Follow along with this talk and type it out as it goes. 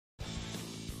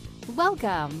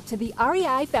Welcome to the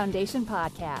REI Foundation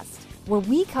Podcast, where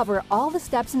we cover all the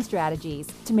steps and strategies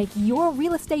to make your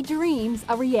real estate dreams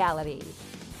a reality.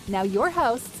 Now your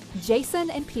hosts, Jason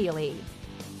and Peely.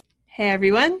 Hey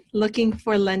everyone, looking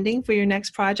for lending for your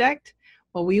next project?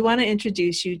 Well, we want to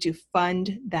introduce you to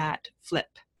Fund That Flip.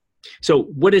 So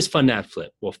what is Fund That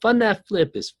Flip? Well, Fund That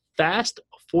Flip is fast,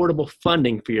 affordable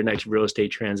funding for your next real estate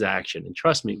transaction. And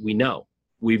trust me, we know.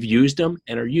 We've used them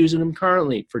and are using them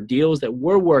currently for deals that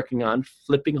we're working on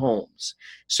flipping homes.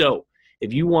 So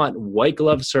if you want white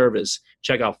glove service,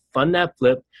 check out Fund That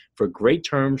Flip for great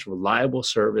terms, reliable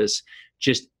service,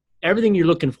 just everything you're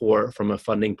looking for from a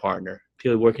funding partner.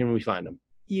 Peely, where can we find them?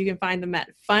 You can find them at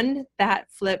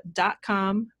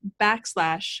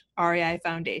fundthatflip.com/REI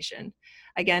Foundation.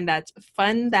 Again, that's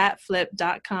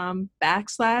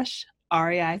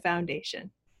fundthatflip.com/REI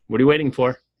Foundation. What are you waiting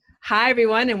for? Hi,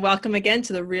 everyone, and welcome again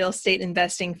to the Real Estate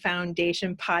Investing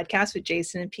Foundation podcast with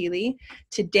Jason and Peely.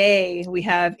 Today, we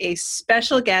have a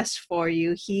special guest for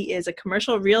you. He is a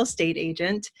commercial real estate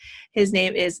agent. His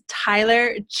name is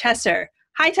Tyler Chesser.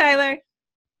 Hi, Tyler.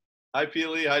 Hi,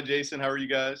 Peely. Hi, Jason. How are you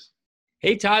guys?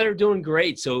 Hey, Tyler, doing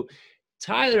great. So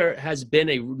Tyler has been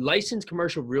a licensed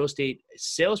commercial real estate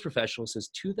sales professional since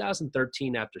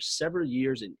 2013 after several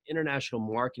years in international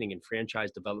marketing and franchise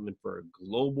development for a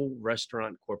global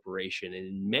restaurant corporation. And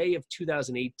in May of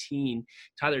 2018,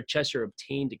 Tyler Chesser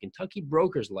obtained a Kentucky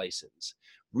broker's license,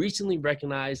 recently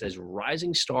recognized as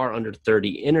Rising Star Under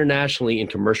 30 internationally in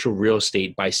commercial real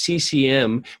estate by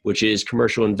CCM, which is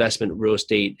Commercial Investment Real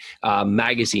Estate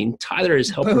magazine. Tyler has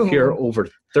helped prepare over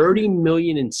 $30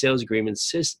 million in sales agreements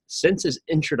since his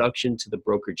introduction to the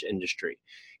brokerage industry.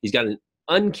 He's got an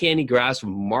uncanny grasp of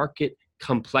market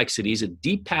complexities, a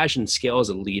deep passion scale as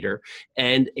a leader,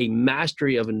 and a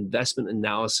mastery of investment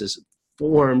analysis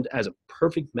formed as a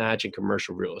perfect match in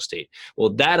commercial real estate. Well,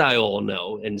 that I all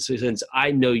know. And so since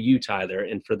I know you, Tyler,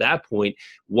 and for that point,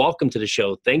 welcome to the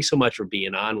show. Thanks so much for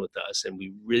being on with us. And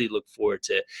we really look forward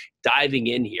to diving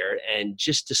in here. And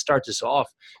just to start this off,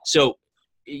 so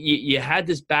you had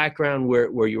this background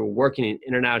where you were working in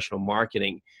international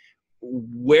marketing.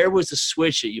 Where was the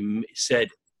switch that you said,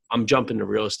 I'm jumping to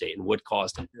real estate, and what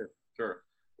caused it? Sure.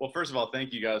 Well, first of all,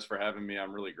 thank you guys for having me.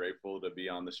 I'm really grateful to be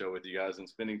on the show with you guys and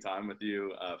spending time with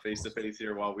you face-to-face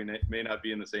here. While we may not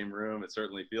be in the same room, it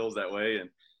certainly feels that way. And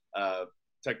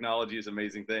technology is an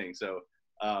amazing thing. So,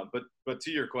 but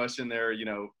to your question there,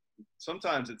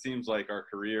 sometimes it seems like our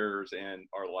careers and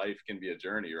our life can be a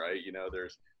journey, right?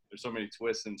 There's so many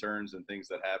twists and turns and things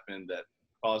that happen that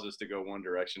cause us to go one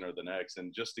direction or the next.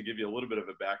 And just to give you a little bit of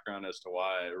a background as to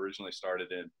why I originally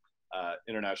started in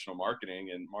international marketing,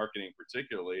 and marketing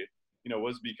particularly,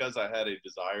 was because I had a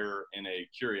desire and a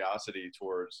curiosity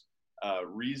towards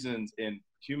reasons in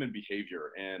human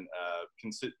behavior and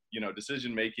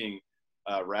decision-making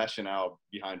rationale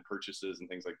behind purchases and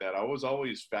things like that. I was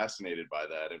always fascinated by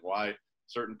that and why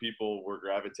certain people were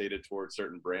gravitated towards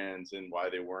certain brands and why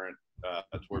they weren't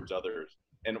towards others.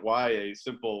 And why a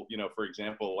simple, for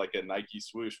example, like a Nike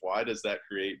swoosh, why does that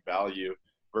create value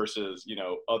versus,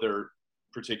 other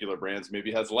particular brands maybe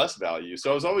has less value?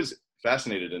 So I was always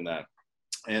fascinated in that.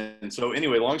 And so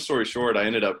anyway, long story short, I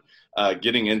ended up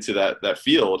getting into that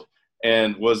field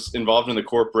and was involved in the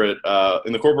corporate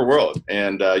world.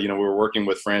 And, we were working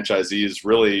with franchisees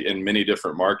really in many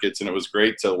different markets. And it was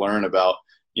great to learn about,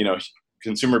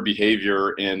 consumer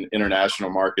behavior in international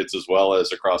markets as well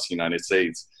as across the United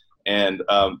States. And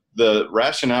the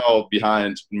rationale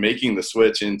behind making the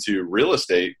switch into real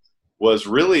estate was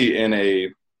really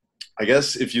I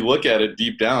guess if you look at it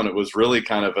deep down, it was really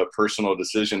kind of a personal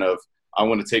decision of, I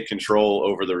want to take control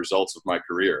over the results of my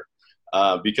career.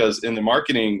 Because in the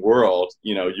marketing world,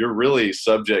 you're really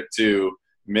subject to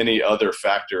many other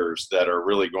factors that are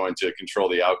really going to control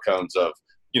the outcomes of,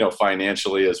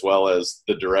 financially, as well as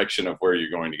the direction of where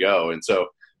you're going to go. And so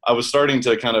I was starting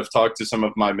to kind of talk to some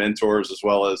of my mentors as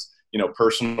well as,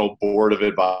 personal board of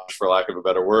advice, for lack of a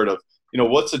better word, of,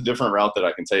 what's a different route that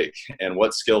I can take and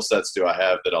what skill sets do I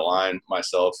have that align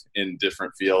myself in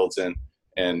different fields and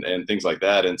things like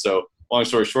that. And so long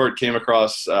story short, came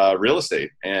across real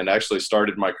estate and actually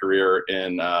started my career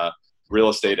in real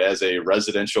estate as a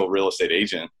residential real estate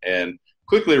agent, and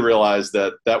quickly realized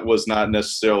that was not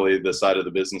necessarily the side of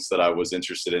the business that I was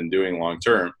interested in doing long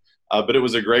term. But it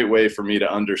was a great way for me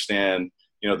to understand,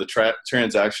 the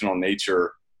transactional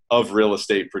nature of real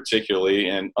estate particularly,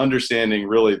 and understanding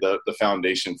really the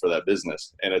foundation for that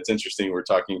business. And it's interesting, we're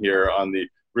talking here on the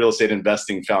Real Estate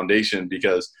Investing Foundation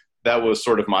because that was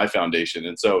sort of my foundation.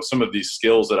 And so some of these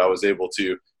skills that I was able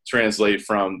to translate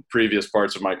from previous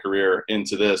parts of my career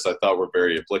into this, I thought were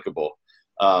very applicable.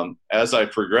 as I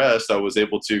progressed, I was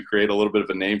able to create a little bit of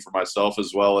a name for myself,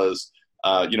 as well as,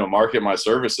 market my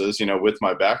services. With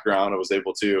my background, I was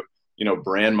able to,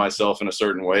 brand myself in a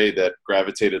certain way that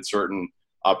gravitated certain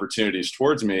opportunities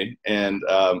towards me. And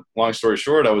long story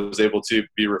short, I was able to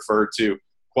be referred to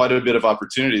quite a bit of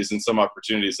opportunities, and some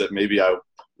opportunities that maybe I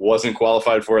wasn't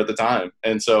qualified for at the time.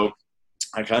 And so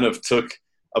I kind of took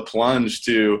a plunge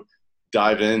to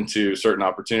dive into certain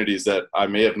opportunities that I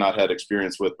may have not had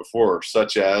experience with before,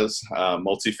 such as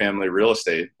multifamily real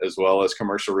estate, as well as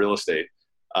commercial real estate,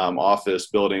 office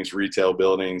buildings, retail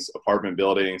buildings, apartment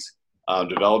buildings,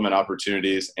 development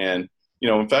opportunities. And,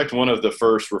 in fact, one of the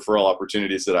first referral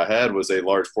opportunities that I had was a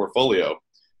large portfolio.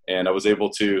 And I was able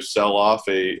to sell off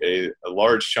a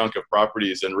large chunk of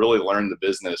properties and really learn the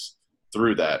business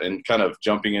through that, and kind of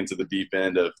jumping into the deep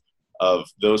end of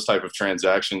those type of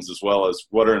transactions, as well as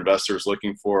what are investors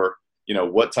looking for,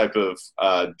 what type of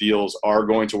deals are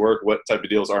going to work, what type of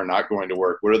deals are not going to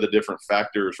work, what are the different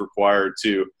factors required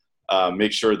to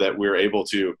make sure that we're able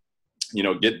to,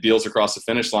 get deals across the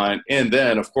finish line. And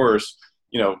then, of course,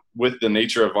 with the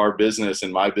nature of our business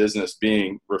and my business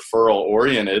being referral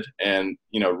oriented and,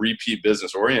 repeat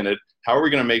business oriented, how are we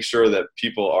going to make sure that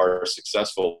people are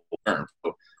successful? So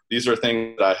these are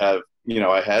things that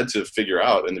I had to figure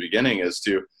out in the beginning, as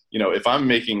to, if I'm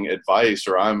making advice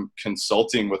or I'm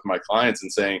consulting with my clients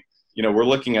and saying, we're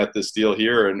looking at this deal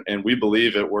here and we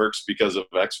believe it works because of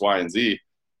X, Y, and Z,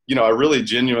 I really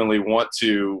genuinely want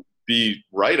to be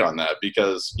right on that,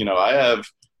 because, I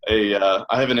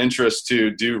have an interest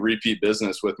to do repeat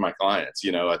business with my clients.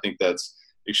 I think that's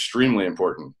extremely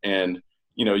important. And,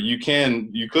 you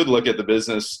could look at the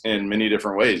business in many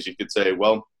different ways. You could say,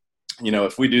 well,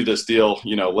 if we do this deal,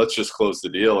 let's just close the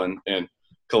deal and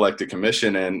collect a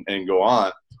commission and go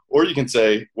on. Or you can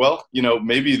say, well,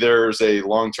 maybe there's a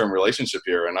long-term relationship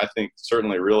here. And I think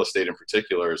certainly real estate in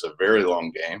particular is a very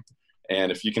long game. And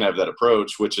if you can have that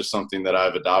approach, which is something that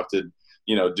I've adopted,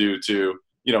 due to,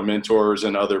 mentors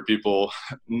and other people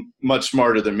much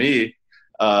smarter than me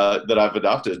that I've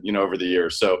adopted, over the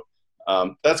years. So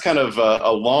that's kind of a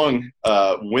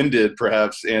long-winded,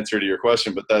 perhaps, answer to your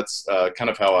question, but that's kind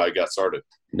of how I got started.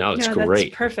 No, it's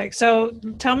great. That's perfect. So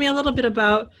tell me a little bit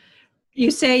about,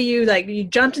 you say you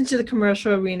jumped into the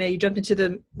commercial arena, you jumped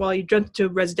into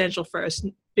residential first,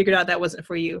 figured out that wasn't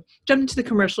for you, jumped into the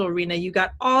commercial arena, you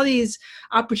got all these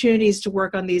opportunities to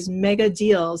work on these mega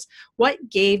deals. What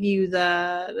gave you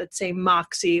the, let's say,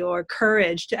 moxie or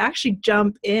courage to actually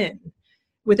jump in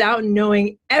without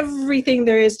knowing everything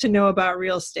there is to know about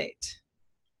real estate?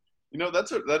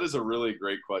 That is a really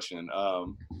great question.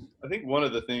 I think one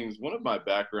of my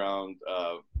background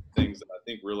things that I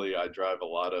think really I drive a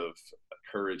lot of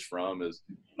courage from is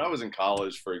when I was in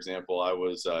college, for example, I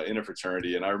was in a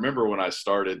fraternity. And I remember when I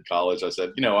started college, I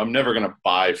said, I'm never going to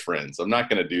buy friends. I'm not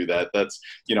going to do that. That's,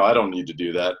 I don't need to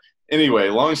do that. Anyway,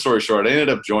 long story short, I ended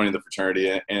up joining the fraternity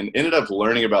and ended up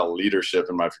learning about leadership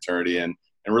in my fraternity and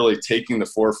really taking the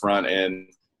forefront. And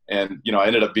I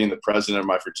ended up being the president of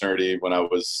my fraternity when I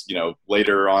was,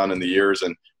 later on in the years.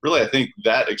 And really, I think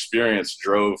that experience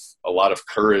drove a lot of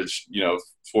courage,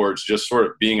 towards just sort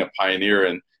of being a pioneer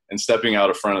and stepping out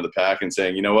in front of the pack and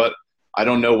saying, what, I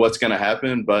don't know what's going to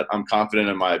happen, but I'm confident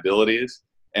in my abilities.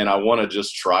 And I want to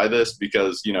just try this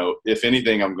because, if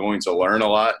anything, I'm going to learn a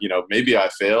lot. Maybe I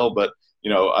fail, but, I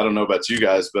don't know about you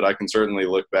guys, but I can certainly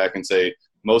look back and say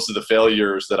most of the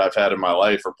failures that I've had in my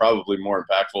life are probably more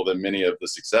impactful than many of the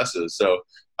successes. So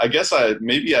I guess I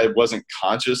wasn't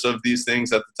conscious of these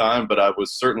things at the time, but I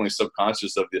was certainly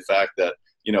subconscious of the fact that,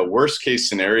 worst case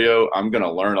scenario, I'm going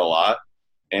to learn a lot.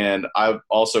 And I'm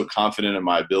also confident in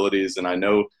my abilities, and I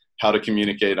know how to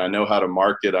communicate. I know how to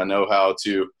market. I know how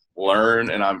to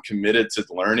learn, and I'm committed to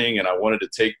learning. And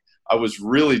I was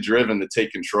really driven to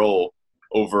take control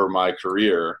over my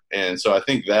career. And so I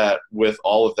think that with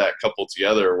all of that coupled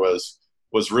together was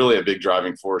really a big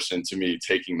driving force into me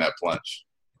taking that plunge.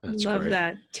 That's Love great.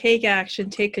 that. Take action,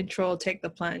 take control, take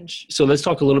the plunge. So let's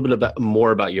talk a little bit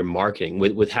more about your marketing.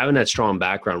 With having that strong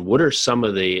background, what are some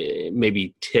of the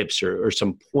maybe tips or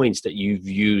some points that you've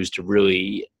used to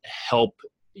really help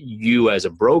you as a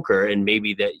broker, and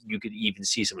maybe that you could even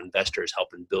see some investors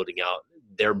helping building out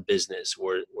their business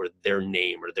or their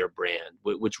name or their brand,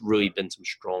 which really been some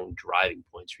strong driving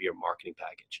points for your marketing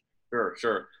package?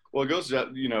 Sure. Well, it goes to,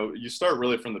 you start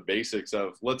really from the basics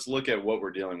of, let's look at what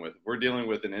we're dealing with. If we're dealing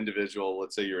with an individual,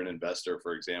 let's say you're an investor,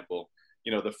 for example,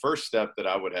 the first step that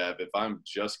I would have if I'm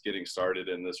just getting started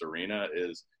in this arena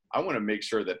is I want to make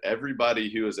sure that everybody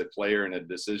who is a player and a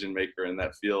decision maker in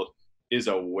that field is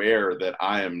aware that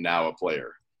I am now a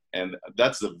player. And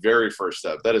that's the very first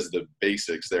step. That is the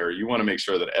basics there. You want to make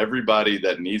sure that everybody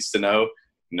that needs to know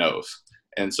knows.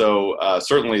 And so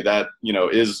certainly that,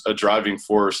 is a driving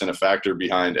force and a factor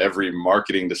behind every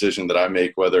marketing decision that I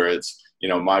make, whether it's,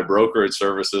 my brokerage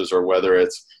services or whether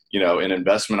it's, an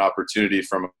investment opportunity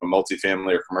from a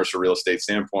multifamily or commercial real estate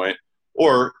standpoint,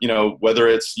 or, whether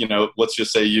it's, let's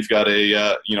just say you've got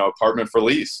a, apartment for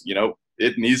lease,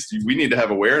 we need to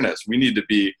have awareness. We need to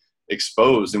be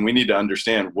exposed, and we need to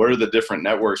understand what are the different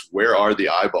networks, where are the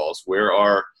eyeballs, where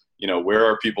are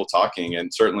people talking.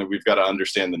 And certainly we've got to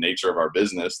understand the nature of our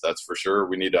business. That's for sure.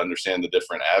 We need to understand the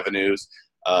different avenues.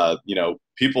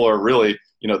 People are really,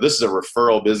 this is a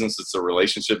referral business. It's a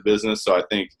relationship business. So I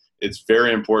think it's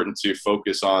very important to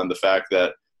focus on the fact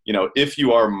that, if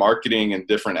you are marketing in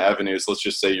different avenues, let's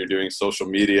just say you're doing social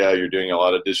media, you're doing a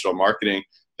lot of digital marketing,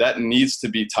 that needs to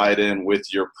be tied in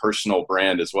with your personal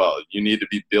brand as well. You need to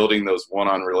be building those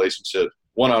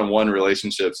one-on-one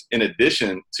relationships in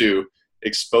addition to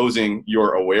exposing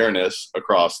your awareness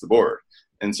across the board.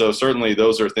 And so certainly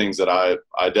those are things that I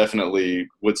definitely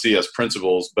would see as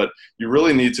principles, but you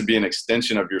really need to be an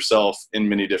extension of yourself in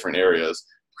many different areas.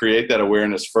 Create that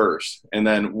awareness first. And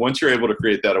then once you're able to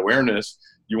create that awareness,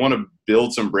 you want to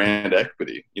build some brand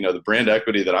equity. The brand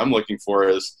equity that I'm looking for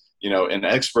is, an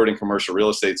expert in commercial real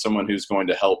estate, someone who's going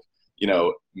to help,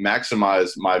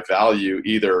 maximize my value,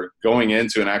 either going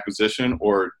into an acquisition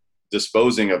or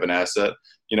disposing of an asset.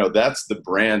 That's the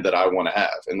brand that I want to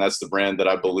have. And that's the brand that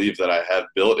I believe that I have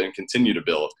built and continue to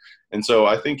build. And so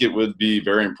I think it would be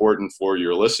very important for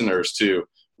your listeners to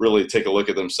really take a look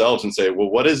at themselves and say, well,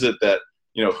 what is it that,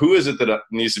 who is it that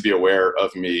needs to be aware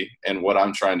of me and what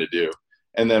I'm trying to do?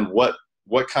 And then what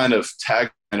kind of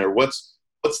tagline or what's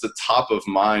the top of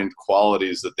mind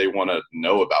qualities that they want to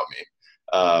know about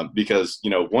me? Because,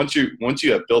 once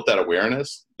you have built that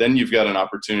awareness, then you've got an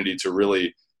opportunity to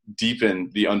really deepen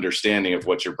the understanding of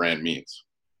what your brand means.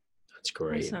 That's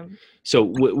great. Awesome. So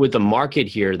with the market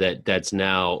here that's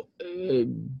now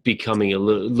becoming a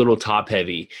little top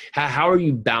heavy, how are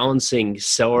you balancing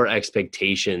seller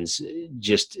expectations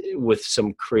just with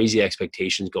some crazy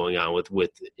expectations going on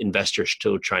with investors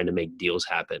still trying to make deals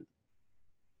happen?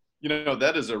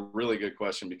 That is a really good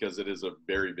question because it is a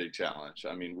very big challenge.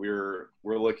 I mean, we're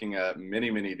looking at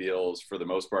many, many deals for the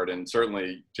most part. And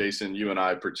certainly, Jason, you and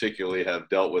I particularly have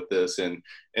dealt with this. And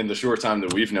in the short time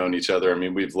that we've known each other, I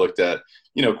mean, we've looked at,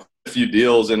 a few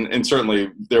deals and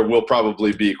certainly there will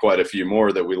probably be quite a few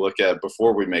more that we look at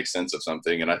before we make sense of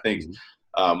something. And I think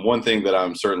one thing that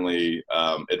I'm certainly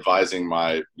advising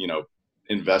my,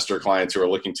 investor clients who are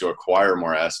looking to acquire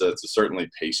more assets is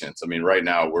certainly patience. I mean, right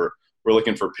now we're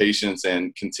looking for patience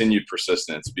and continued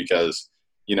persistence because,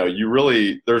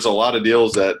 there's a lot of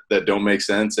deals that don't make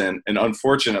sense. And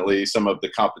unfortunately, some of the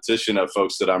competition of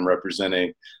folks that I'm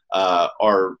representing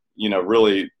are,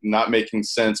 really not making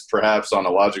sense perhaps on a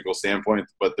logical standpoint,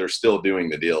 but they're still doing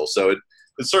the deal. So it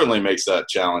certainly makes that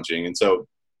challenging. And so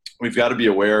we've got to be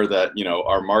aware that,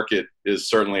 our market is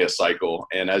certainly a cycle.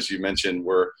 And as you mentioned,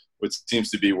 we're at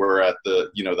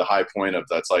the high point of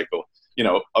that cycle.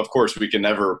 Of course, we can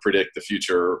never predict the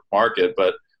future market,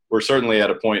 but we're certainly at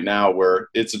a point now where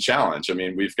it's a challenge. I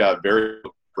mean, we've got very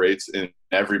low rates in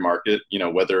every market,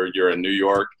 whether you're in New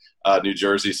York, New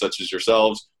Jersey, such as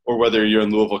yourselves, or whether you're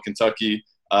in Louisville, Kentucky,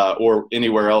 or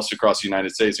anywhere else across the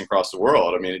United States and across the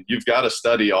world. I mean, you've got to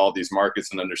study all these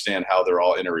markets and understand how they're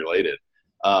all interrelated.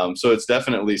 So it's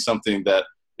definitely something that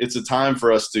it's a time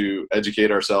for us to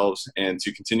educate ourselves and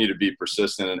to continue to be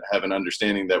persistent and have an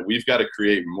understanding that we've got to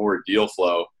create more deal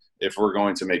flow if we're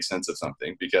going to make sense of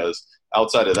something. Because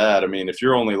outside of that, I mean, if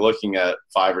you're only looking at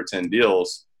 5 or 10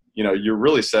 deals, you're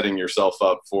really setting yourself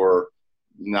up for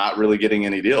not really getting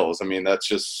any deals. I mean, that's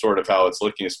just sort of how it's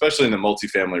looking, especially in the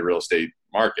multifamily real estate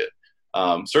market.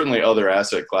 Certainly other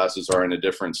asset classes are in a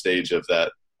different stage of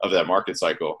that market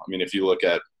cycle. I mean, if you look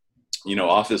at,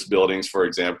 office buildings, for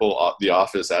example, the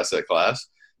office asset class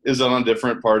is on a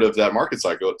different part of that market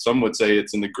cycle. Some would say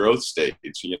it's in the growth stage.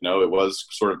 It was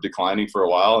sort of declining for a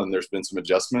while and there's been some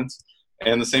adjustments.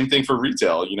 And the same thing for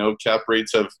retail, cap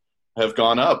rates have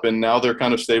gone up and now they're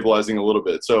kind of stabilizing a little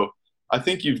bit. So I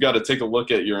think you've got to take a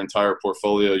look at your entire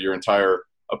portfolio, your entire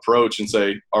approach and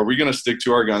say, are we going to stick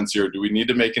to our guns here? Do we need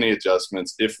to make any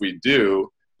adjustments? If we do,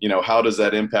 how does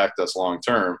that impact us long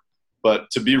term?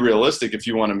 But to be realistic, if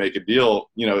you want to make a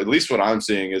deal, at least what I'm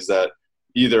seeing is that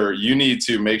either you need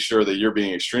to make sure that you're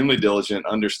being extremely diligent,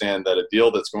 understand that a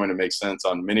deal that's going to make sense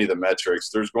on many of the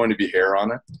metrics, there's going to be hair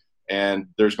on it. And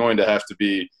there's going to have to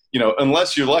be,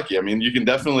 unless you're lucky. I mean, you can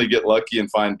definitely get lucky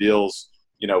and find deals,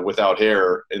 without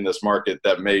hair in this market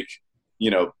that make,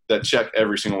 that check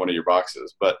every single one of your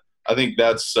boxes. But I think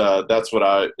that's what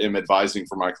I am advising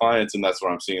for my clients, and that's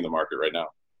what I'm seeing in the market right now.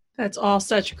 That's all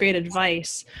such great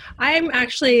advice. I'm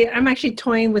actually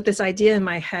toying with this idea in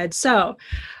my head. So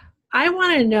I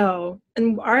want to know,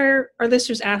 and our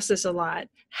listeners ask this a lot,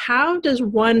 how does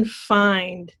one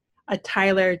find a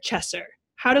Tyler Chesser?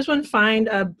 How does one find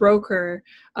a broker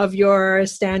of your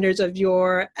standards, of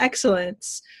your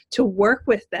excellence, to work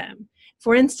with them?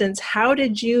 For instance, how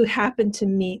did you happen to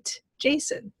meet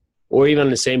Jason? Or even on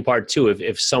the same part too,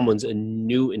 if someone's a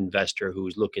new investor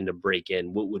who's looking to break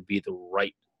in, what would be the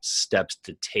right steps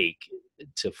to take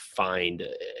to find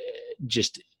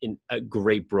just a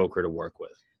great broker to work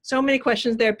with? So many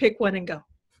questions there. Pick one and go.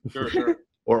 Sure.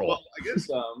 Or all. Well, I guess,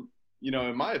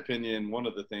 in my opinion, one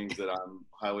of the things that I'm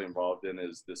highly involved in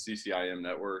is the CCIM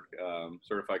network,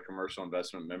 Certified Commercial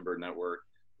Investment Member Network,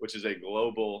 which is a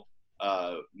global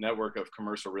network of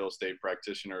commercial real estate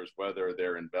practitioners, whether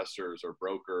they're investors or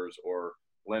brokers or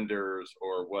lenders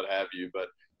or what have you. But,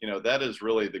 that is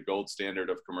really the gold standard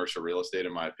of commercial real estate,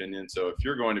 in my opinion. So if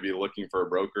you're going to be looking for a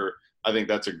broker, I think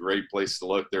that's a great place to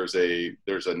look. There's a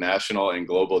national and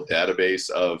global database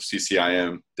of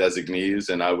CCIM designees,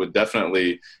 and I would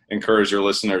definitely encourage your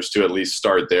listeners to at least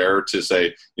start there to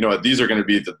say, these are going to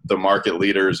be the market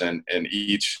leaders in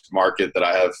each market that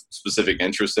I have specific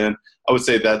interest in. I would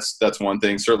say that's one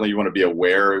thing. Certainly you want to be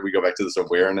aware. We go back to this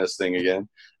awareness thing again,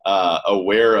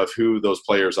 aware of who those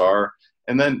players are.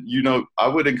 And then, I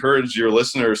would encourage your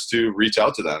listeners to reach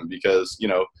out to them because,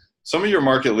 some of your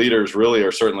market leaders really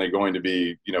are certainly going to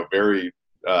be, very,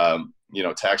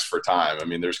 taxed for time. I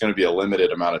mean, there's going to be a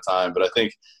limited amount of time, but I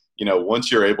think,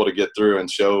 once you're able to get through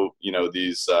and show,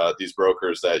 these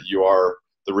brokers that you are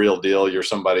the real deal, you're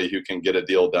somebody who can get a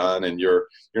deal done, and you're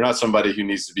not somebody who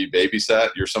needs to be babysat.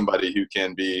 You're somebody who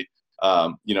can be,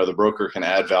 the broker can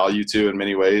add value to in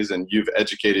many ways, and you've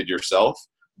educated yourself,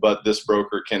 but this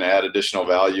broker can add additional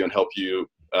value and help you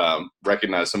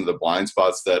recognize some of the blind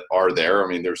spots that are there. I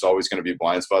mean, there's always going to be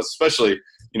blind spots, especially,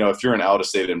 if you're an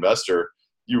out-of-state investor,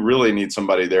 you really need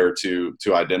somebody there to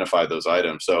identify those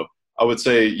items. So I would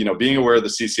say, being aware of the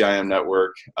CCIM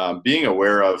network, being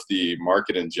aware of the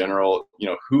market in general,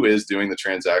 who is doing the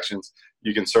transactions.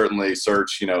 You can certainly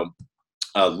search,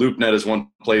 LoopNet is one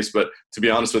place, but to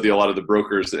be honest with you, a lot of the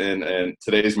brokers in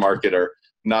today's market are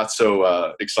not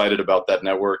so excited about that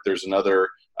network. There's another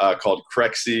called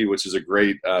Crexi, which is a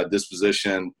great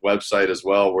disposition website as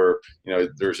well, where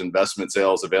there's investment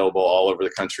sales available all over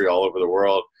the country, all over the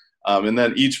world. And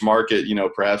then each market,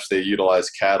 perhaps they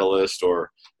utilize Catalyst or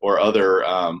other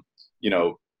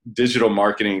digital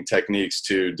marketing techniques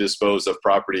to dispose of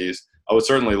properties. I would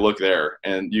certainly look there,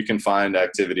 and you can find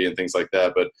activity and things like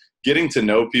that. But getting to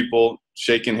know people,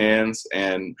 shaking hands,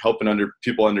 and helping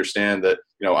people understand that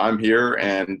I'm here,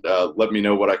 and let me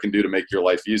know what I can do to make your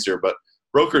life easier. But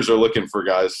brokers are looking for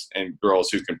guys and girls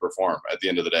who can perform at the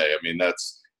end of the day. I mean,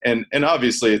 and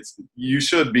obviously you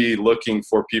should be looking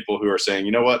for people who are saying,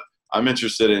 you know what, I'm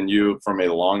interested in you from a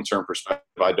long-term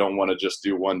perspective. I don't want to just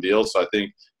do one deal. So I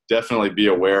think definitely be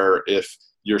aware if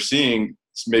you're seeing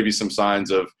maybe some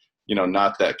signs of,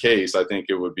 not that case. I think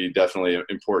it would be definitely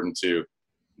important to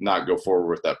not go forward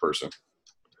with that person.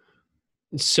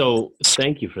 So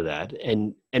thank you for that.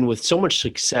 And with so much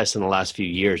success in the last few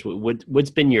years, what's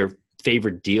been your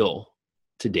favorite deal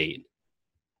to date?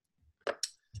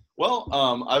 Well,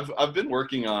 I've been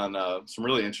working on some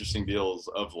really interesting deals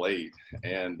of late,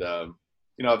 and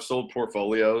I've sold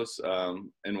portfolios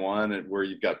in one where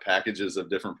you've got packages of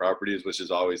different properties, which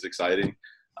is always exciting.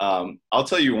 I'll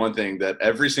tell you one thing, that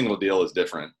every single deal is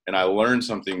different, and I learned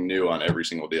something new on every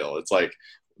single deal. It's like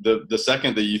the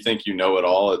second that you think you know it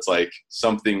all, it's like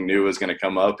something new is going to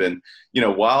come up. And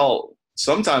while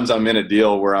sometimes I'm in a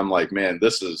deal where I'm like, man,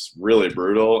 this is really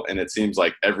brutal, and it seems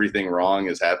like everything wrong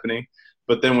is happening.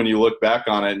 But then when you look back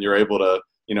on it and you're able to,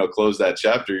 close that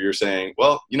chapter, you're saying,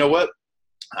 well, you know what?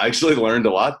 I actually learned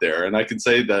a lot there. And I can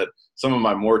say that some of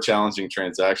my more challenging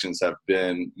transactions have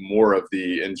been more of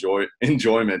the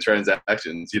enjoyment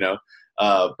transactions,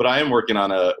 but I am working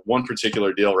on one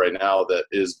particular deal right now that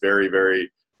is very,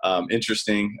 very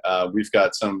interesting. We've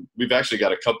actually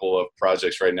got a couple of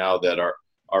projects right now that are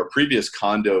our previous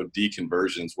condo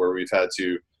deconversions, where we've had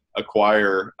to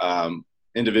acquire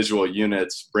individual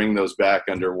units, bring those back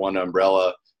under one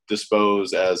umbrella,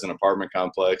 dispose as an apartment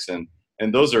complex.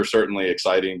 And those are certainly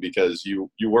exciting because you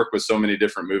work with so many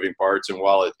different moving parts. And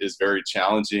while it is very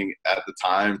challenging at the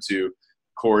time to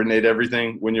coordinate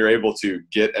everything, when you're able to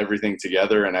get everything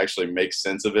together and actually make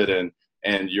sense of it,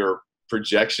 and your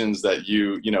projections that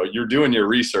you're doing your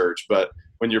research, but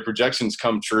when your projections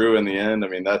come true in the end, I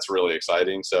mean, that's really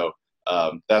exciting. So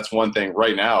that's one thing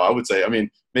right now. I would say, I mean,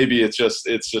 maybe it's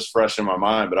just fresh in my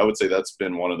mind, but I would say that's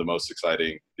been one of the most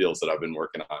exciting deals that I've been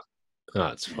working on. Oh,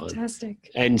 it's fun.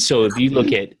 Fantastic. And so if you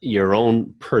look at your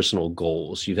own personal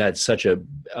goals, you've had such a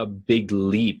big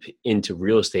leap into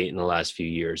real estate in the last few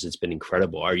years. It's been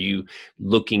incredible. Are you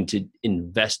looking to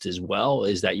invest as well?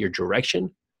 Is that your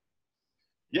direction?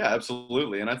 Yeah,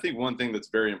 absolutely. And I think one thing that's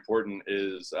very important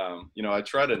is, I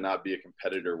try to not be a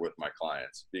competitor with my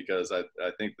clients, because I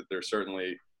think that there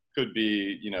certainly could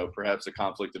be, perhaps a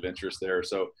conflict of interest there.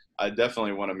 So I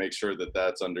definitely want to make sure that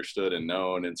that's understood and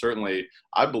known. And certainly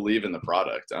I believe in the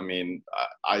product. I mean,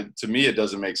 to me, it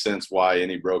doesn't make sense why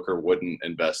any broker wouldn't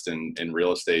invest in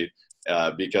real estate,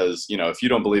 because, if you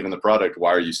don't believe in the product,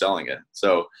 why are you selling it?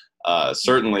 So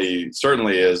certainly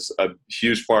is a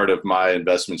huge part of my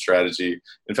investment strategy.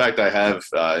 In fact, I have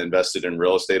invested in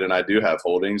real estate, and I do have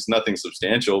holdings, nothing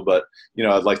substantial, but,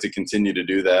 I'd like to continue to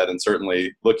do that, and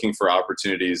certainly looking for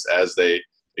opportunities as they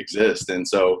exist. And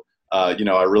so, I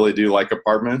really do like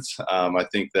apartments. I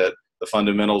think that the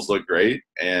fundamentals look great.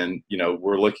 And,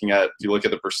 we're looking at, if you look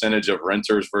at the percentage of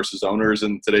renters versus owners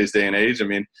in today's day and age, I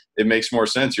mean, it makes more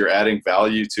sense. You're adding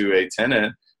value to a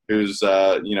tenant who's,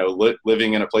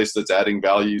 living in a place that's adding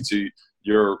value to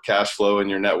your cash flow and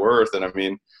your net worth. And I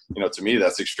mean, to me,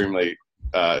 that's extremely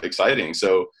exciting.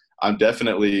 So I'm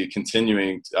definitely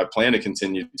I plan to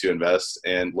continue to invest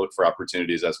and look for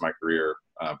opportunities as my career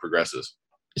progresses.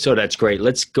 So that's great.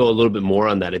 Let's go a little bit more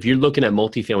on that. If you're looking at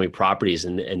multifamily properties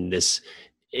and this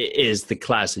is the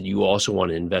class that you also want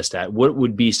to invest at, what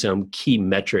would be some key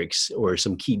metrics or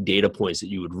some key data points that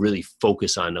you would really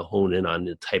focus on to hone in on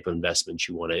the type of investments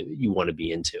you want to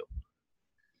be into?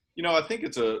 I think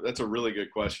that's a really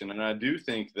good question. And I do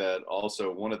think that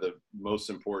also one of the most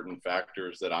important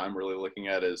factors that I'm really looking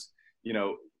at is,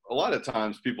 a lot of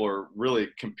times people are really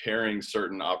comparing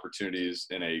certain opportunities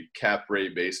in a cap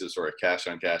rate basis or a cash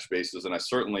on cash basis. And I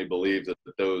certainly believe that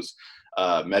those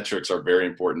metrics are very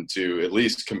important to at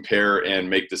least compare and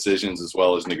make decisions as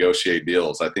well as negotiate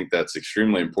deals. I think that's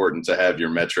extremely important to have your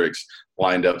metrics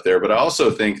lined up there. But I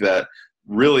also think that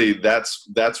really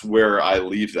that's where I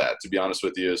leave that, to be honest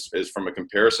with you, is from a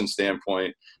comparison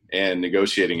standpoint and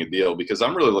negotiating a deal, because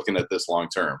I'm really looking at this long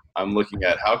term. I'm looking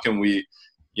at how can we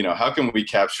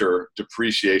capture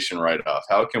depreciation write-off?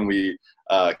 How can we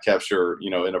capture,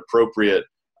 an appropriate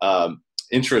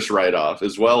interest write-off,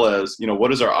 as well as,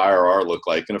 what does our IRR look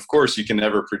like? And of course, you can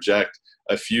never project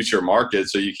a future market,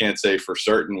 so you can't say for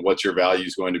certain what your value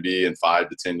is going to be in 5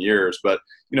 to 10 years. But,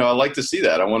 I like to see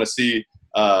that. I want to see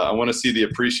the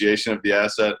appreciation of the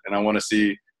asset, and I want to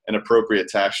see an appropriate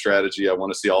tax strategy. I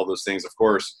want to see all those things. Of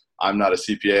course, I'm not a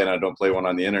CPA and I don't play one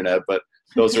on the internet, but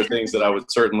those are things that I would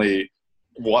certainly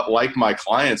like my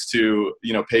clients to,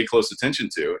 pay close attention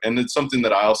to. And it's something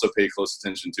that I also pay close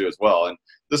attention to as well. And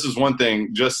this is one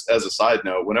thing, just as a side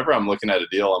note, whenever I'm looking at a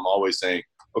deal, I'm always saying,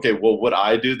 okay, well, would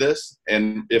I do this?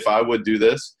 And if I would do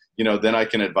this, then I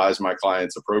can advise my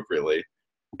clients appropriately.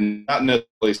 Not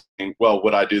necessarily saying, well,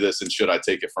 would I do this and should I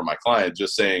take it from my client?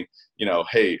 Just saying,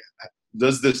 hey,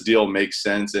 does this deal make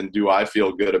sense? And do I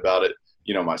feel good about it,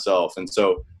 myself? And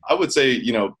so I would say,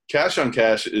 cash on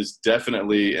cash is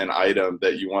definitely an item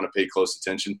that you want to pay close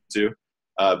attention to,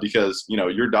 because,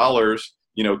 your dollars,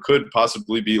 could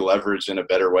possibly be leveraged in a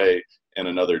better way in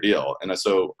another deal. And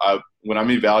so when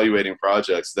I'm evaluating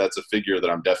projects, that's a figure that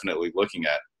I'm definitely looking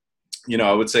at.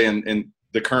 I would say in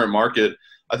the current market,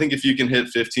 I think if you can hit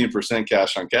 15%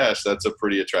 cash on cash, that's a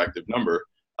pretty attractive number.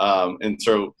 And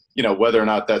so, whether or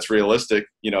not that's realistic,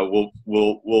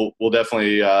 we'll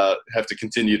definitely have to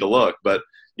continue to look. But,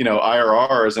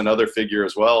 IRR is another figure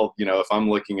as well. If I'm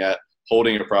looking at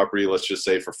holding a property, let's just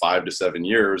say for 5 to 7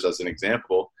 years, as an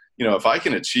example, if I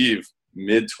can achieve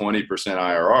mid 20%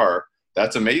 IRR,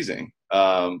 that's amazing.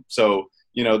 So,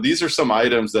 these are some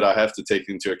items that I have to take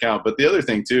into account. But the other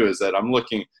thing too, is that I'm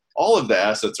looking, all of the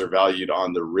assets are valued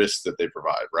on the risk that they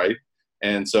provide, right?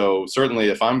 And so certainly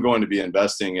if I'm going to be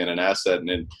investing in an asset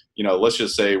and, let's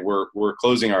just say we're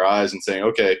closing our eyes and saying,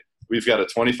 okay, we've got a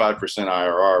 25%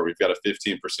 IRR, we've got a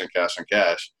 15% cash on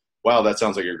cash. Wow, that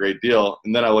sounds like a great deal.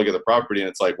 And then I look at the property and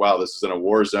it's like, wow, this is in a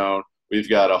war zone. We've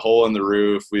got a hole in the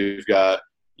roof. We've got,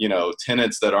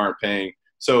 tenants that aren't paying.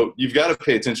 So you've got to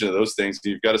pay attention to those things.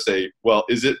 You've got to say, well,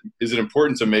 is it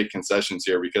important to make concessions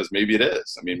here? Because maybe it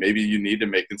is. I mean, maybe you need to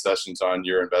make concessions on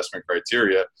your investment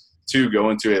criteria to go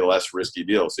into a less risky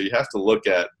deal. So you have to look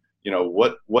at,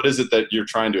 what is it that you're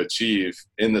trying to achieve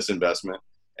in this investment?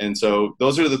 And so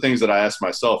those are the things that I ask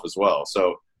myself as well.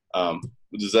 So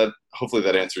hopefully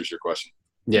that answers your question.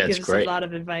 Yeah, it's great. A lot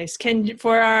of advice.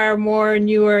 For our more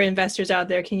newer investors out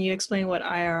there, can you explain what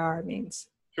IRR means?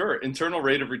 Sure. Internal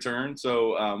rate of return.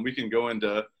 So we can go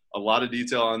into a lot of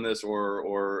detail on this,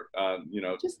 or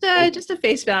just a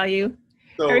face value.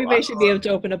 So Everybody should be able to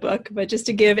open a book, but just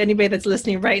to give anybody that's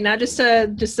listening right now, just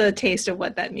a taste of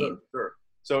what that means. Sure.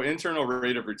 So internal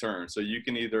rate of return. So you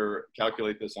can either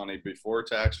calculate this on a before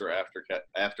tax or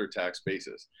after tax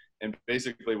basis. And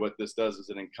basically what this does is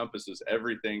it encompasses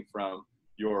everything from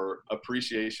your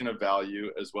appreciation of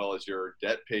value, as well as your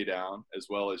debt pay down, as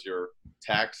well as your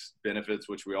tax benefits,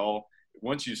 which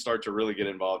once you start to really get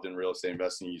involved in real estate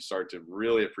investing, you start to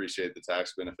really appreciate the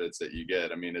tax benefits that you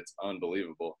get. I mean, it's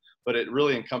unbelievable, but it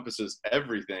really encompasses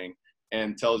everything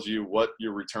and tells you what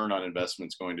your return on investment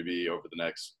is going to be over the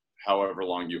next however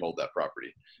long you hold that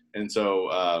property. And so,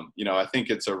 I think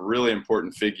it's a really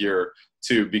important figure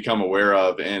to become aware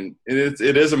of. And it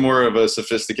is a more of a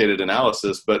sophisticated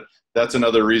analysis, but that's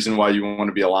another reason why you want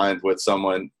to be aligned with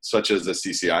someone such as the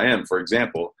CCIM, for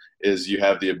example, is you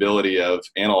have the ability of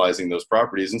analyzing those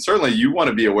properties. And certainly you want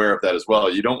to be aware of that as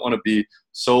well. You don't want to be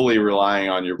solely relying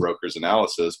on your broker's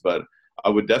analysis, but I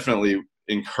would definitely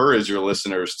encourage your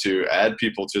listeners to add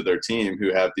people to their team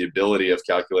who have the ability of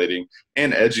calculating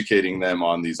and educating them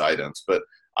on these items. But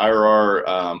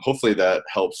IRR, hopefully that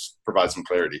helps provide some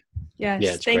clarity. Yes,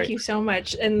 Yeah, thank great. you so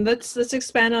much. And let's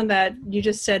expand on that. You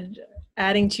just said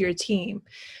adding to your team.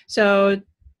 So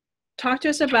talk to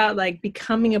us about like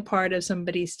becoming a part of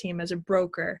somebody's team as a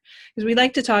broker, because we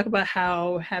like to talk about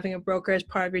how having a broker as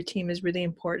part of your team is really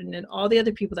important, and all the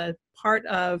other people that are part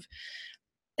of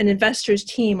an investor's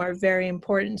team are very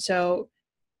important. So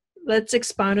let's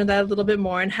expound on that a little bit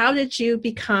more. And how did you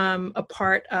become a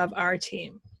part of our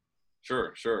team?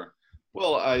 Sure.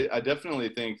 Well, I definitely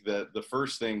think that the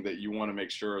first thing that you want to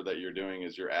make sure that you're doing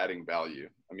is you're adding value.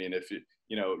 I mean, if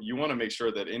you want to make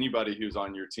sure that anybody who's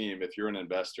on your team, if you're an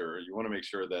investor, you want to make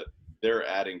sure that they're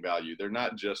adding value. They're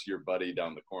not just your buddy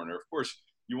down the corner. Of course,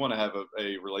 you want to have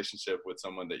a relationship with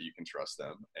someone that you can trust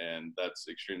them. And that's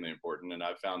extremely important. And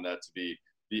I've found that to be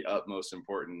the utmost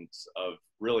importance of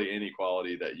really any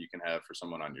quality that you can have for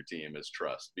someone on your team is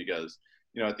trust, because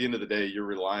at the end of the day, you're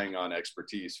relying on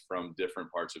expertise from different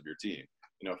parts of your team.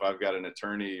 If I've got an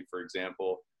attorney, for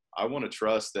example, I want to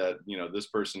trust that, this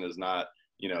person is not,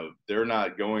 they're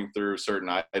not going through certain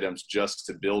items just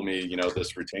to bill me,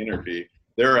 this retainer fee.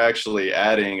 They're actually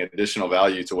adding additional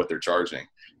value to what they're charging.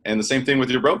 And the same thing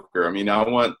with your broker. I mean,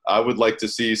 I would like to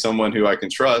see someone who I can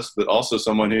trust, but also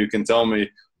someone who can tell me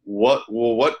what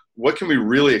can we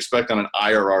really expect on an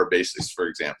IRR basis, for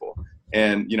example.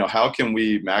 And, how can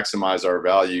we maximize our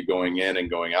value going in and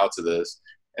going out to this?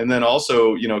 And then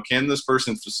also, can this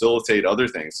person facilitate other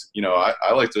things?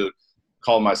 I like to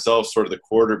call myself sort of the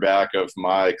quarterback of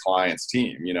my client's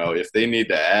team. If they need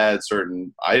to add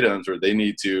certain items or they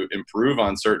need to improve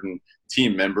on certain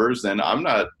team members, then I'm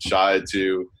not shy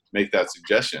to make that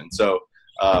suggestion. So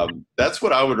that's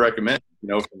what I would recommend,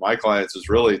 for my clients, is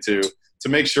really to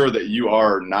make sure that you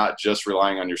are not just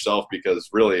relying on yourself, because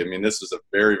really, I mean, this is a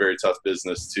very, very tough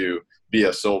business to be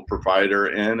a sole proprietor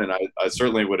in. And I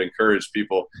certainly would encourage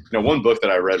people, one book that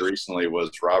I read recently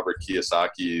was Robert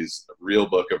Kiyosaki's Real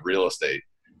Book of Real Estate.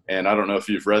 And I don't know if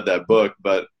you've read that book,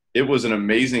 but it was an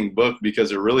amazing book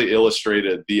because it really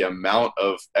illustrated the amount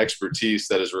of expertise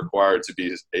that is required to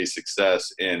be a success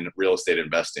in real estate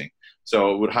investing.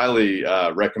 So I would highly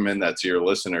recommend that to your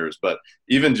listeners. But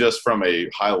even just from a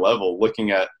high level,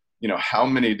 looking at, how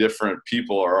many different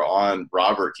people are on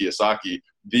Robert Kiyosaki,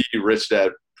 the rich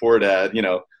dad, poor dad,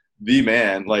 the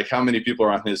man, like how many people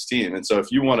are on his team. And so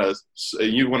if you want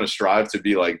to strive to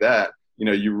be like that,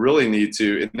 you really need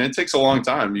to, and it takes a long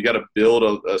time. You got to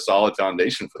build a solid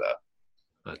foundation for that.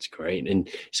 That's great. And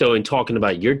so in talking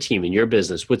about your team and your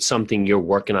business, what's something you're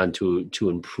working on to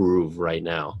improve right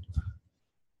now?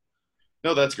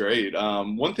 No, that's great.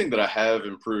 One thing that I have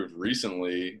improved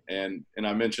recently, and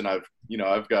I mentioned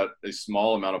I've got a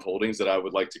small amount of holdings that I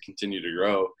would like to continue to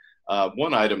grow.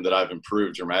 One item that I've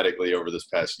improved dramatically over this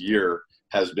past year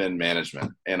has been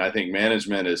management. And I think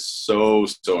management is so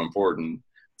important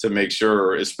to make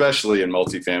sure, especially in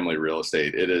multifamily real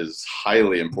estate, it is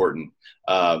highly important.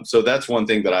 So that's one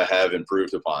thing that I have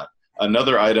improved upon.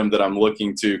 Another item that I'm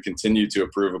looking to continue to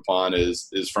improve upon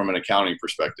is from an accounting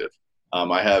perspective.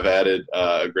 I have added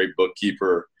a great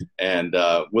bookkeeper and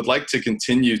would like to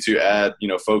continue to add,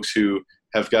 folks who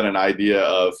have got an idea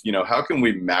of, how can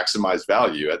we maximize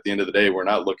value? At the end of the day, we're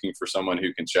not looking for someone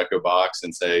who can check a box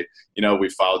and say, we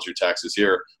filed your taxes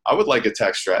here. I would like a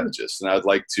tax strategist, and I'd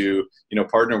like to,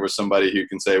 partner with somebody who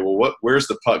can say, well, where's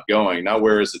the puck going? Not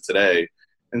where is it today?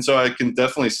 And so I can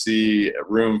definitely see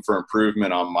room for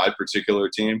improvement on my particular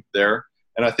team there.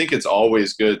 And I think it's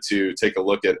always good to take a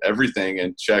look at everything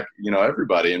and check,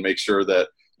 everybody and make sure that,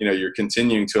 you're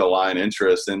continuing to align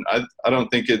interests. And I don't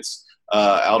think it's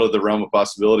out of the realm of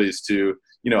possibilities to,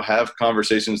 have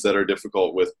conversations that are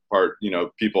difficult with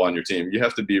people on your team. You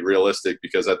have to be realistic,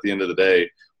 because at the end of the day,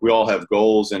 we all have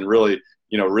goals, and really,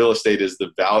 real estate is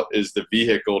the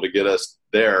vehicle to get us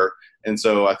there. And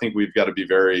so I think we've got to be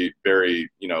very, very,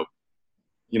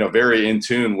 very in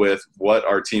tune with what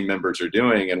our team members are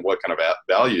doing and what kind of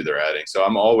value they're adding. So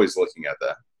I'm always looking at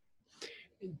that.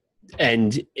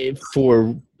 And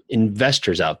for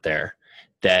investors out there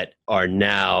that are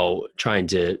now trying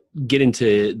to get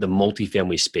into the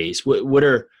multifamily space, what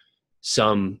are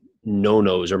some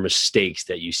no-nos or mistakes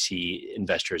that you see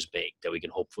investors make that we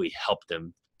can hopefully help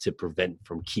them to prevent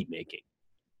from keep making?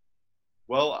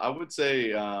 Well, I would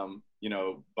say,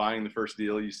 buying the first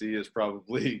deal you see is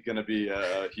probably going to be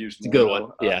a huge It's a good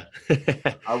one. Yeah.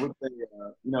 I would say,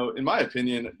 in my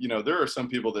opinion, there are some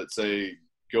people that say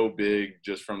go big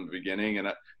just from the beginning.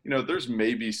 And, there's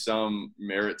maybe some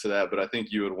merit to that, but I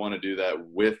think you would want to do that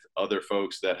with other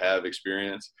folks that have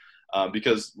experience,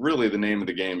 because really the name of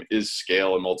the game is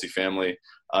scale and multifamily,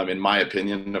 in my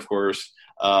opinion, of course.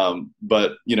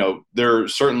 But,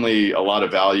 there's certainly a lot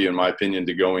of value, in my opinion,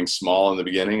 to going small in the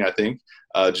beginning, I think,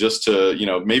 just to,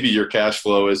 maybe your cash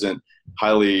flow isn't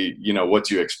highly, what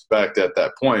you expect at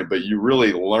that point, but you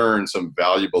really learn some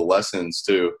valuable lessons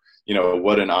to,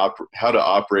 how to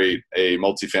operate a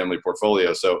multifamily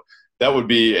portfolio. So that would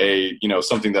be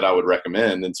something that I would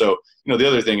recommend. And so, the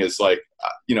other thing is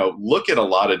look at a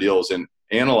lot of deals and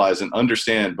analyze and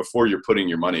understand before you're putting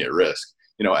your money at risk.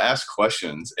 Ask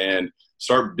questions and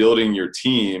start building your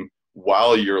team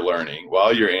while you're learning,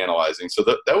 while you're analyzing. So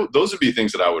those would be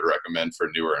things that I would recommend for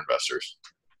newer investors.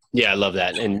 Yeah, I love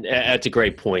that. And that's a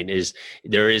great point. Is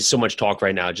there is so much talk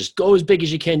right now, just go as big as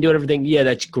you can, do everything. Yeah,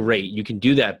 that's great. You can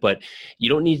do that, but you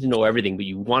don't need to know everything, but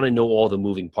you want to know all the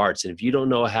moving parts. And if you don't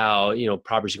know how,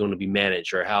 properties are going to be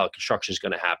managed, or how construction is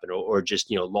going to happen, or just,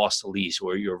 lost to lease,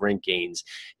 or your rent gains,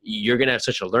 you're going to have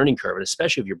such a learning curve. And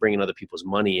especially if you're bringing other people's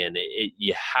money in,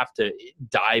 you have to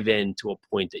dive in to a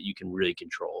point that you can really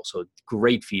control. So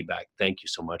great feedback. Thank you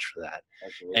so much for that.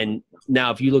 Absolutely. And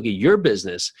now if you look at your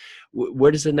business,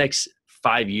 where does the next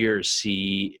 5 years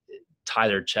see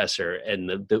Tyler Chesser and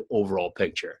the overall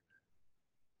picture?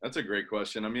 That's a great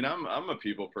question. I mean, I'm a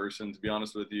people person, to be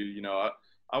honest with you.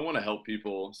 I want to help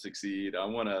people succeed. I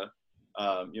want to,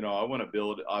 I want to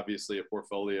build, obviously, a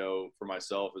portfolio for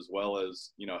myself, as well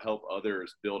as, help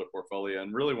others build a portfolio.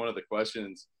 And really one of the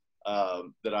questions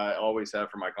that I always have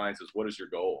for my clients is, what is your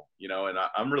goal? And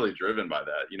I'm really driven by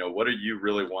that. What are you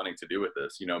really wanting to do with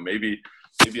this? Maybe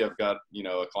I've got,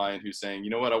 a client who's saying,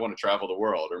 I want to travel the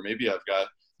world. Or maybe I've got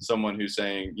someone who's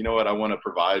saying, I want to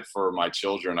provide for my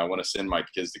children. I want to send my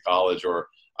kids to college, or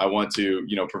I want to,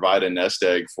 provide a nest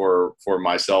egg for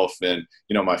myself and,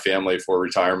 my family for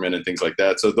retirement and things like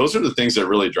that. So those are the things that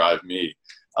really drive me.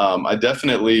 I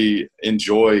definitely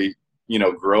enjoy,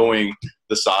 growing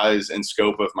the size and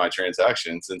scope of my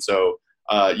transactions. And so,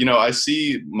 I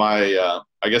see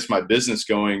my business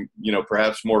going,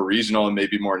 perhaps more regional and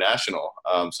maybe more national.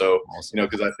 So, awesome.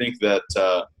 Because I think that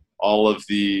all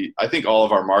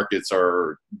of our markets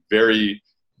are very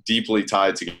deeply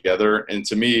tied together. And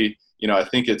to me, I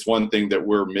think it's one thing that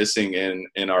we're missing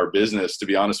in our business, to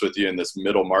be honest with you, in this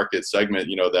middle market segment,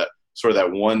 that sort of that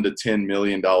 $1 to $10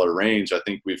 million range. I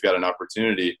think we've got an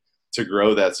opportunity to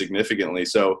grow that significantly.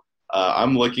 So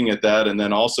I'm looking at that. And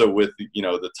then also with,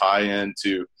 the tie-in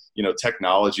to,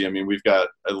 technology. I mean, we've got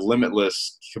a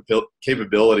limitless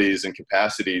capabilities and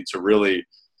capacity to really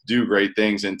do great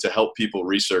things and to help people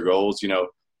reach their goals.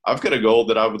 I've got a goal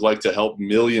that I would like to help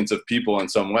millions of people in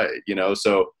some way,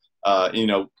 so,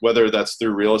 whether that's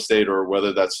through real estate or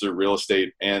whether that's through real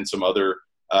estate and some other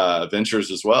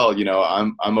ventures as well,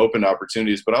 I'm open to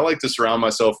opportunities, but I like to surround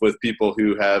myself with people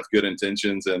who have good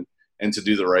intentions and to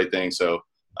do the right thing. So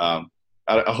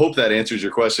I hope that answers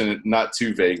your question, not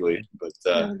too vaguely, but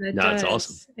it's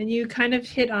awesome. And you kind of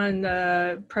hit on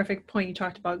the perfect point. You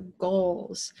talked about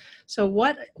goals. So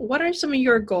what are some of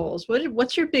your goals?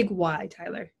 What's your big why,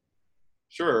 Tyler?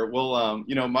 Sure. Well,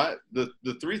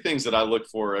 the three things that I look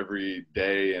for every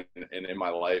day and in my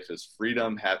life is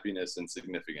freedom, happiness, and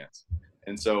significance.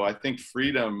 And so I think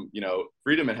freedom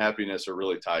and happiness are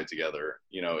really tied together,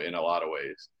 in a lot of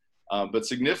ways. But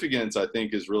significance, I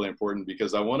think, is really important,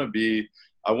 because I want to be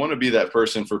that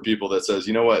person for people that says,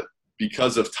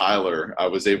 because of Tyler, I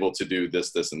was able to do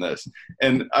this, this, and this.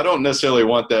 And I don't necessarily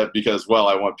want that because,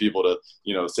 I want people to,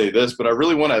 say this, but I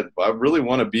really want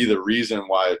to be the reason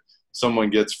why someone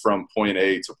gets from point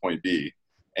A to point B.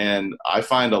 And I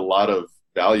find a lot of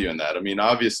value in that. I mean,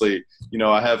 obviously,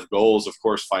 I have goals, of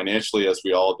course, financially, as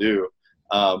we all do.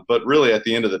 But really, at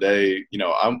the end of the day,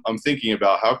 I'm thinking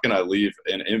about how can I leave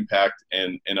an impact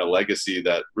and a legacy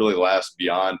that really lasts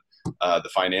beyond the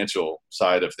financial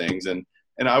side of things. And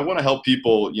I want to help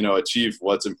people, achieve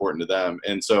what's important to them.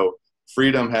 And so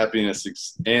freedom,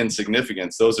 happiness, and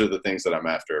significance, those are the things that I'm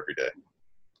after every day.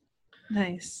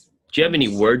 Nice. Do you have any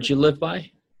words you live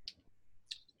by?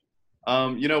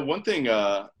 One thing,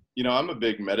 I'm a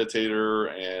big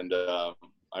meditator, and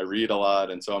I read a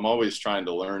lot. And so I'm always trying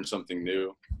to learn something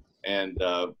new. And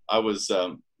I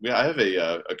have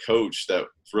a coach that's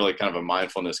really kind of a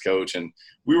mindfulness coach. And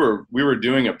we were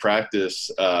doing a practice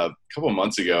a couple of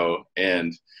months ago,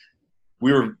 and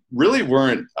there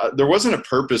wasn't a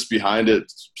purpose behind it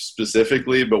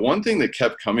specifically, but one thing that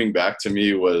kept coming back to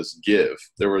me was give.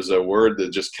 There was a word that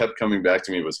just kept coming back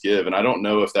to me was give. And I don't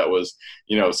know if that was,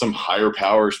 some higher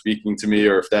power speaking to me,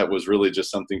 or if that was really just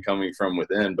something coming from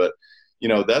within, but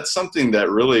that's something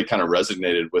that really kind of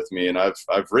resonated with me. And I've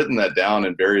written that down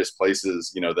in various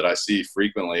places, that I see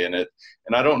frequently in it.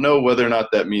 And I don't know whether or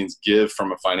not that means give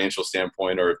from a financial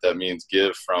standpoint, or if that means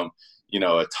give from,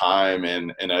 a time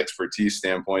and an expertise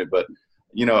standpoint. But,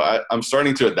 I'm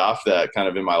starting to adopt that kind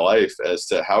of in my life as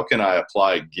to how can I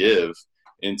apply give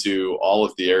into all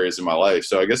of the areas of my life.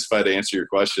 So I guess if I had to answer your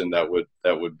question, that would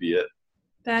be it.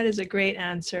 That is a great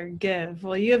answer. Give.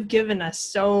 Well, you have given us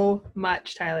so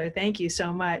much, Tyler. Thank you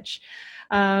so much.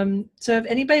 So if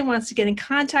anybody wants to get in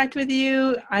contact with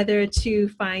you, either to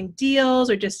find deals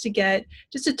or just to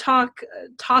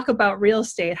talk about real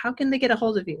estate, how can they get a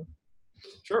hold of you?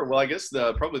 Sure. Well, I guess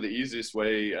probably the easiest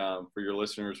way for your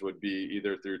listeners would be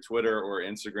either through Twitter or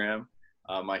Instagram.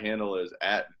 My handle is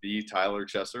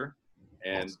 @TheTylerChesser,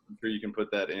 and I'm sure you can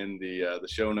put that in the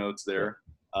show notes there.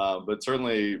 But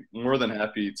certainly more than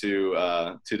happy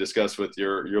to discuss with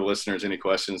your listeners any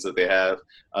questions that they have,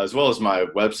 as well as my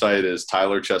website is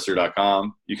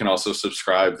tylerchesser.com. You can also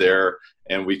subscribe there,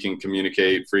 and we can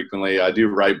communicate frequently. I do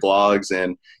write blogs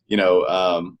and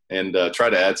try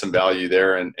to add some value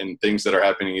there and things that are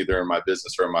happening either in my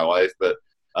business or in my life. But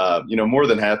more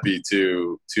than happy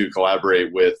to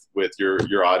collaborate with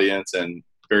your audience, and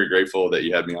very grateful that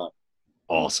you had me on.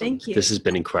 Awesome. Thank you. This has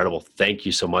been incredible. Thank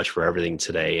you so much for everything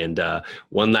today. And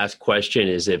one last question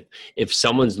is, if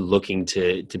someone's looking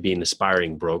to be an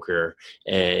aspiring broker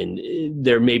and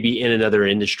they're maybe in another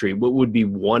industry, what would be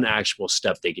one actual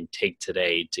step they can take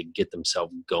today to get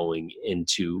themselves going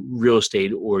into real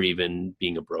estate or even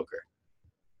being a broker?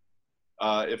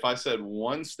 If I said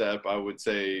one step, I would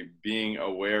say being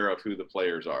aware of who the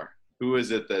players are. Who are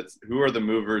the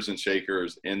movers and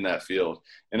shakers in that field?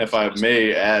 And if I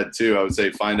may add too, I would say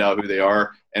find out who they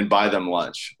are and buy them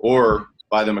lunch, or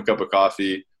buy them a cup of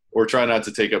coffee, or try not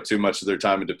to take up too much of their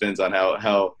time. It depends on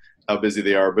how busy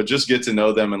they are, but just get to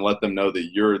know them and let them know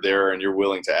that you're there and you're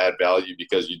willing to add value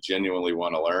because you genuinely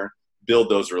want to learn. Build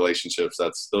those relationships.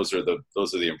 Those are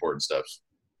the important steps.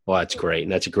 Well, that's great.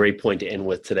 And that's a great point to end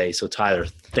with today. So Tyler,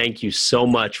 thank you so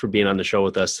much for being on the show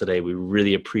with us today. We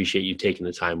really appreciate you taking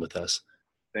the time with us.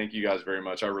 Thank you guys very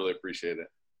much. I really appreciate it.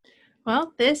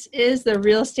 Well, this is the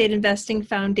Real Estate Investing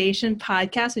Foundation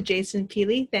podcast with Jason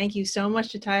Peely. Thank you so much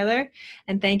to Tyler.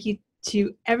 And thank you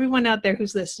to everyone out there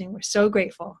who's listening. We're so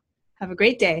grateful. Have a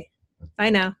great day. Bye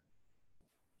now.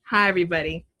 Hi,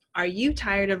 everybody. Are you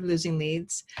tired of losing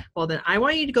leads? Well, then I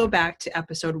want you to go back to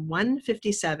episode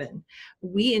 157.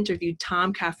 We interviewed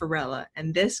Tom Caffarella,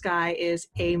 and this guy is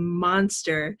a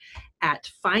monster at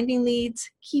finding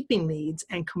leads, keeping leads,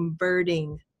 and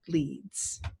converting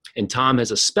leads. And Tom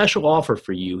has a special offer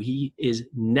for you. He is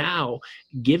now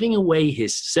giving away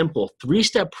his simple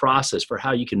 3-step process for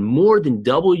how you can more than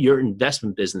double your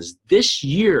investment business this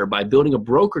year by building a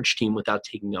brokerage team without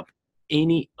taking up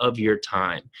any of your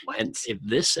time. What? And if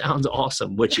this sounds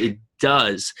awesome, which it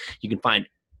does, you can find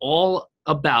all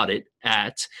about it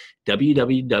at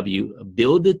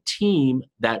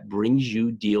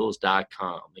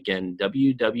www.buildateamthatbringsyoudeals.com. Again,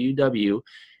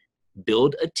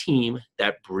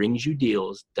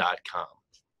 www.buildateamthatbringsyoudeals.com.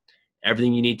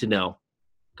 Everything you need to know,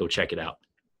 go check it out.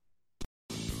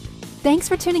 Thanks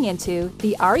for tuning into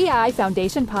the REI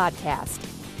Foundation podcast.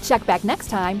 Check back next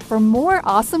time for more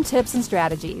awesome tips and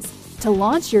strategies to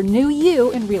launch your new you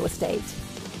in real estate.